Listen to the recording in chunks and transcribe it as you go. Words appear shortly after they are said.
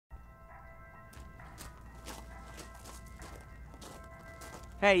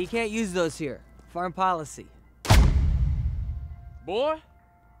Hey, you can't use those here. Farm policy. Boy,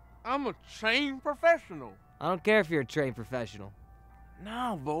 I'm a trained professional. I don't care if you're a trained professional.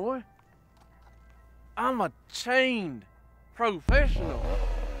 No, boy. I'm a chained professional.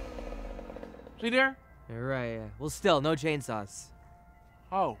 See there? You're right, yeah. Well, still, no chainsaws.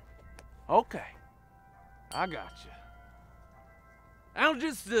 Oh, okay. I got you. I'll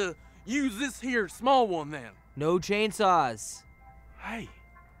just use this here small one then. No chainsaws. Hey,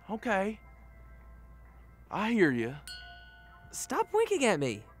 okay. I hear you. Stop winking at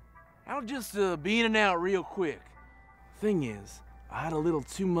me. I'll just be in and out real quick. Thing is, I had a little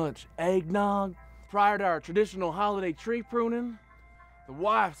too much eggnog prior to our traditional holiday tree pruning. The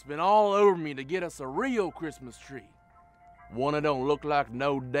wife's been all over me to get us a real Christmas tree. One that don't look like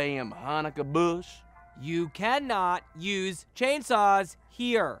no damn Hanukkah bush. You cannot use chainsaws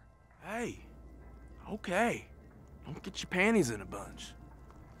here. Hey, okay. Don't get your panties in a bunch.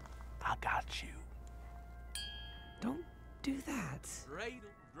 I got you. Don't do that. Dreidel,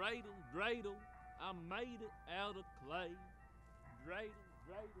 dreidel, dreidel, I made it out of clay. Dreidel,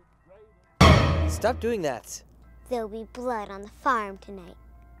 dreidel, dreidel. Stop doing that. There'll be blood on the farm tonight.